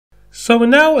So we're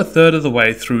now a third of the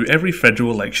way through every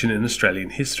federal election in Australian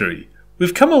history.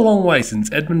 We've come a long way since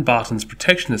Edmund Barton's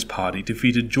Protectionist Party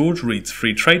defeated George Reed's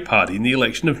Free Trade Party in the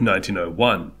election of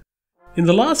 1901. In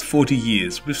the last 40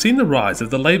 years, we've seen the rise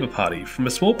of the Labour Party from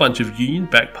a small bunch of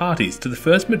union-backed parties to the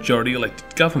first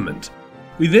majority-elected government.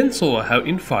 We then saw how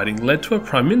infighting led to a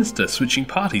Prime Minister switching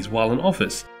parties while in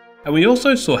office, and we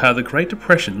also saw how the Great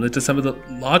Depression led to some of the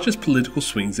largest political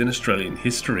swings in Australian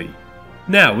history.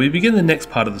 Now we begin the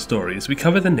next part of the story as we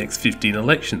cover the next 15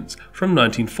 elections, from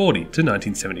 1940 to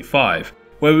 1975,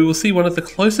 where we will see one of the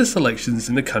closest elections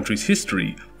in the country's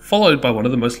history, followed by one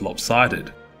of the most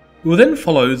lopsided. We will then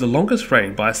follow the longest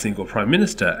reign by a single Prime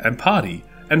Minister and party,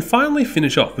 and finally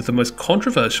finish off with the most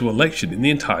controversial election in the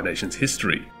entire nation's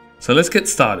history. So let's get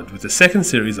started with the second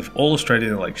series of all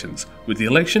Australian elections, with the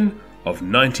election of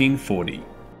 1940.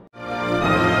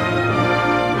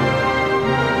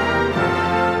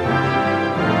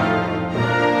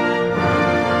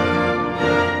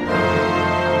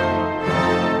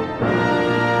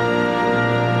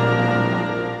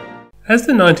 As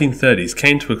the 1930s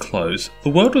came to a close, the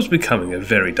world was becoming a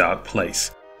very dark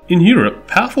place. In Europe,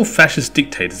 powerful fascist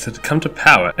dictators had come to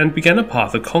power and began a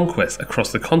path of conquest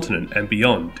across the continent and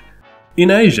beyond.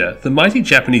 In Asia, the mighty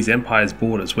Japanese Empire's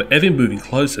borders were ever moving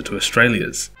closer to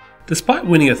Australia's. Despite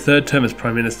winning a third term as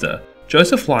Prime Minister,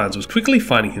 Joseph Lyons was quickly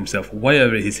finding himself way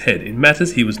over his head in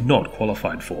matters he was not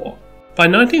qualified for. By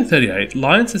 1938,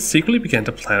 Lyons had secretly begun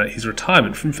to plan out his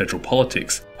retirement from federal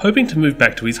politics, hoping to move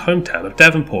back to his hometown of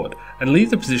Devonport and leave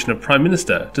the position of Prime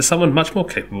Minister to someone much more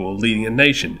capable of leading a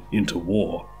nation into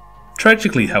war.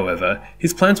 Tragically, however,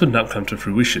 his plans would not come to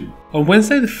fruition. On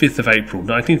Wednesday the 5th of April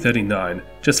 1939,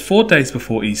 just 4 days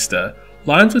before Easter,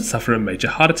 Lyons would suffer a major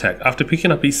heart attack after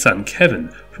picking up his son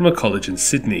Kevin from a college in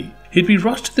Sydney. He'd be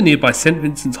rushed to the nearby St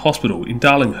Vincent's Hospital in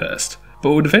Darlinghurst,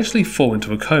 but would eventually fall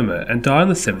into a coma and die on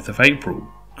the 7th of April,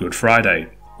 Good Friday.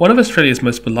 One of Australia's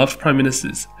most beloved Prime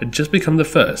Ministers had just become the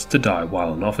first to die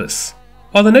while in office.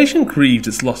 While the nation grieved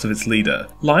its loss of its leader,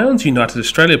 Lyons' United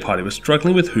Australia Party was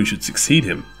struggling with who should succeed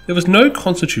him. There was no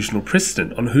constitutional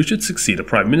precedent on who should succeed a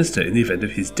Prime Minister in the event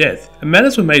of his death, and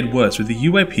matters were made worse with the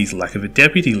UAP's lack of a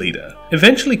deputy leader.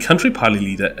 Eventually, Country Party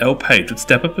leader Elle Page would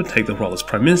step up and take the role as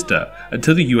Prime Minister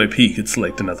until the UAP could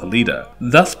select another leader.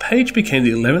 Thus, Page became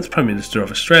the 11th Prime Minister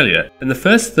of Australia and the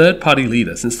first third-party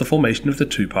leader since the formation of the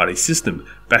two-party system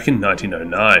back in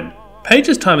 1909.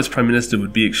 Page's time as Prime Minister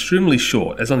would be extremely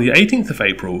short, as on the 18th of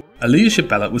April, a leadership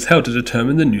ballot was held to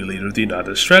determine the new leader of the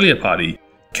United Australia Party.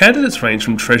 Candidates ranged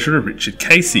from Treasurer Richard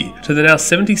Casey to the now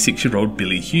 76-year-old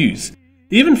Billy Hughes.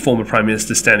 Even former Prime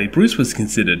Minister Stanley Bruce was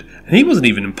considered, and he wasn't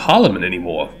even in Parliament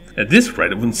anymore. At this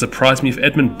rate, it wouldn't surprise me if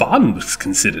Edmund Barton was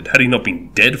considered had he not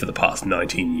been dead for the past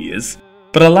 19 years.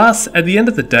 But alas, at the end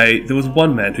of the day, there was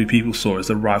one man who people saw as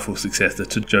a rightful successor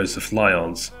to Joseph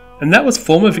Lyons, and that was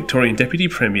former Victorian Deputy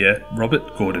Premier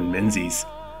Robert Gordon Menzies.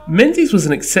 Menzies was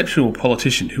an exceptional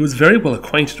politician who was very well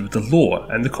acquainted with the law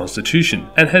and the Constitution,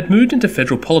 and had moved into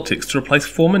federal politics to replace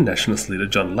former Nationalist leader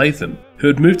John Latham, who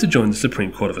had moved to join the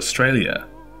Supreme Court of Australia.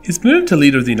 His move to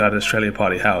leader of the United Australia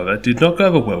Party, however, did not go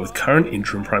over well with current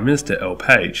interim Prime Minister Elle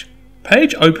Page.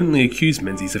 Page openly accused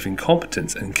Menzies of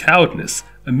incompetence and cowardice,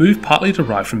 a move partly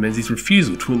derived from Menzies'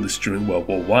 refusal to enlist during World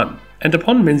War I. And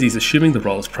upon Menzies assuming the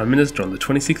role as Prime Minister on the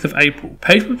 26th of April,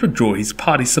 Page would withdraw his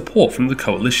party's support from the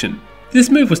coalition. This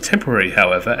move was temporary,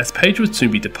 however, as Page would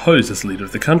soon be deposed as leader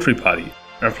of the Country Party,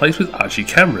 and replaced with Archie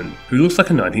Cameron, who looks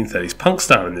like a 1930s punk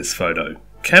star in this photo.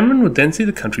 Cameron would then see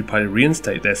the Country Party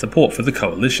reinstate their support for the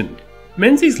coalition.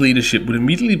 Menzies' leadership would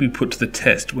immediately be put to the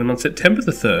test when on September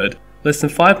the 3rd, less than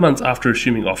 5 months after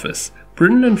assuming office,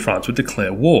 Britain and France would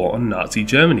declare war on Nazi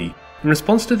Germany in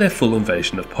response to their full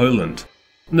invasion of Poland.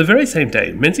 On the very same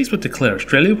day, Menzies would declare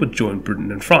Australia would join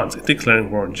Britain and France in declaring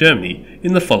war on Germany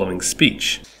in the following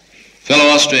speech.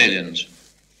 Fellow Australians,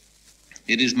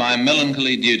 it is my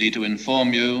melancholy duty to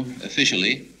inform you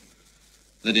officially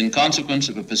that in consequence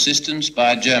of a persistence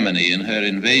by Germany in her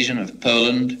invasion of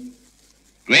Poland,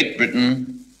 Great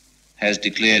Britain has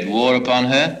declared war upon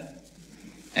her,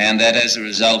 and that as a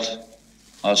result,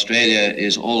 Australia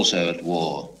is also at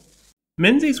war.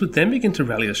 Menzies would then begin to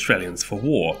rally Australians for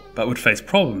war, but would face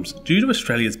problems due to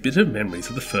Australia's bitter memories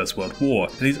of the First World War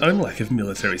and his own lack of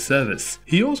military service.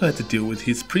 He also had to deal with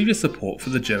his previous support for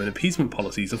the German appeasement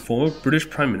policies of former British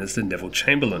Prime Minister Neville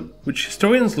Chamberlain, which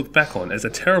historians look back on as a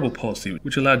terrible policy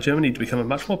which allowed Germany to become a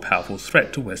much more powerful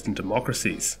threat to Western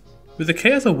democracies. With the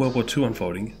chaos of World War II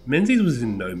unfolding, Menzies was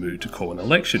in no mood to call an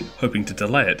election, hoping to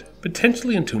delay it,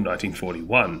 potentially until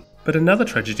 1941. But another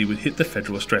tragedy would hit the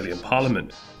federal Australian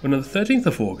Parliament, when on the 13th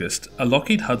of August, a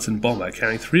Lockheed Hudson bomber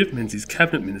carrying 3 of Menzies'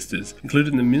 cabinet ministers,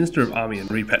 including the Minister of Army and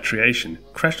Repatriation,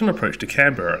 crashed on approach to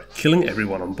Canberra, killing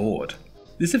everyone on board.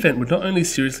 This event would not only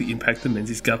seriously impact the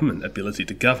Menzies government's ability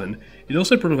to govern, it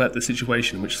also brought about the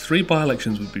situation in which 3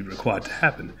 by-elections would be required to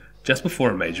happen, just before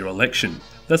a major election.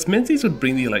 Thus Menzies would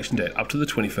bring the election date up to the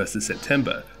 21st of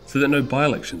September, so that no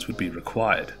by-elections would be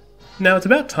required. Now it's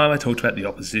about time I talked about the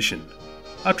opposition.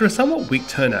 After a somewhat weak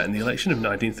turnout in the election of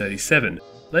 1937,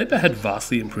 Labor had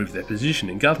vastly improved their position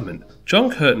in government.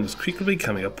 John Curtin was quickly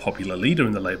becoming a popular leader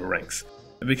in the Labor ranks.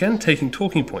 It began taking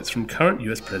talking points from current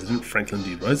US President Franklin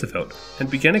D. Roosevelt and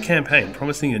began a campaign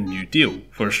promising a New Deal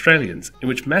for Australians in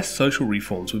which mass social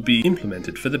reforms would be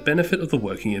implemented for the benefit of the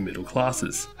working and middle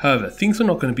classes. However, things were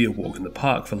not going to be a walk in the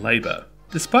park for Labor.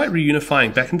 Despite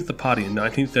reunifying back into the party in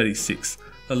 1936,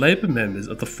 the Labor members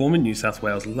of the former New South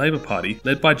Wales Labor Party,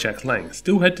 led by Jack Lang,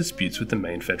 still had disputes with the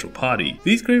main federal party.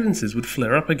 These grievances would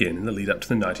flare up again in the lead up to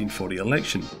the 1940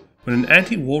 election, when an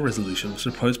anti-war resolution was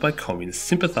proposed by communist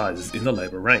sympathisers in the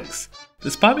Labor ranks.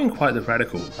 Despite being quite the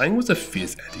radical, Lang was a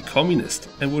fierce anti-communist,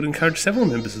 and would encourage several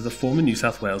members of the former New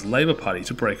South Wales Labor Party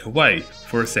to break away,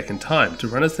 for a second time, to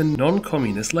run as the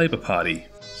non-communist Labor Party.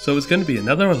 So it was going to be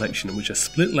another election in which a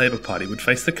split Labor Party would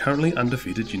face the currently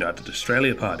undefeated United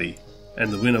Australia Party. And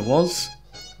the winner was?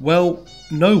 Well,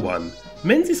 no one.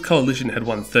 Menzies' coalition had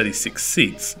won 36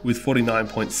 seats, with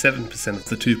 49.7% of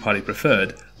the two-party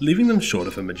preferred, leaving them short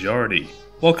of a majority.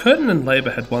 While Curtin and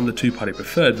Labor had won the two-party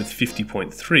preferred with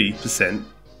 50.3%,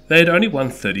 they had only won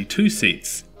 32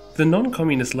 seats. The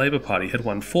non-communist Labor Party had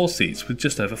won 4 seats with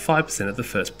just over 5% of the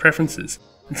first preferences,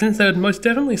 and since they would most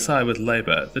definitely side with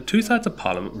Labor, the two sides of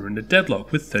Parliament were in a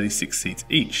deadlock with 36 seats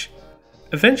each.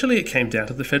 Eventually it came down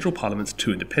to the federal parliament's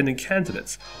 2 independent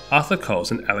candidates, Arthur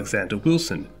Coles and Alexander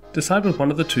Wilson, to decide with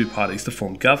one of the two parties to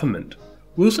form government.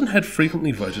 Wilson had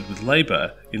frequently voted with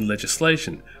Labor in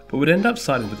legislation, but would end up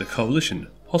siding with the coalition,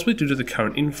 possibly due to the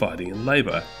current infighting in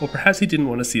Labor, or perhaps he didn't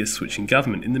want to see a switch in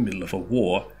government in the middle of a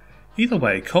war. Either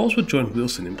way, Coles would join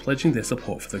Wilson in pledging their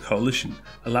support for the coalition,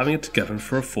 allowing it to govern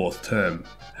for a 4th term.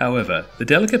 However, the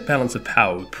delicate balance of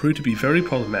power would prove to be very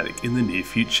problematic in the near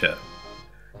future.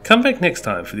 Come back next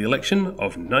time for the election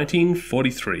of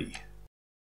 1943.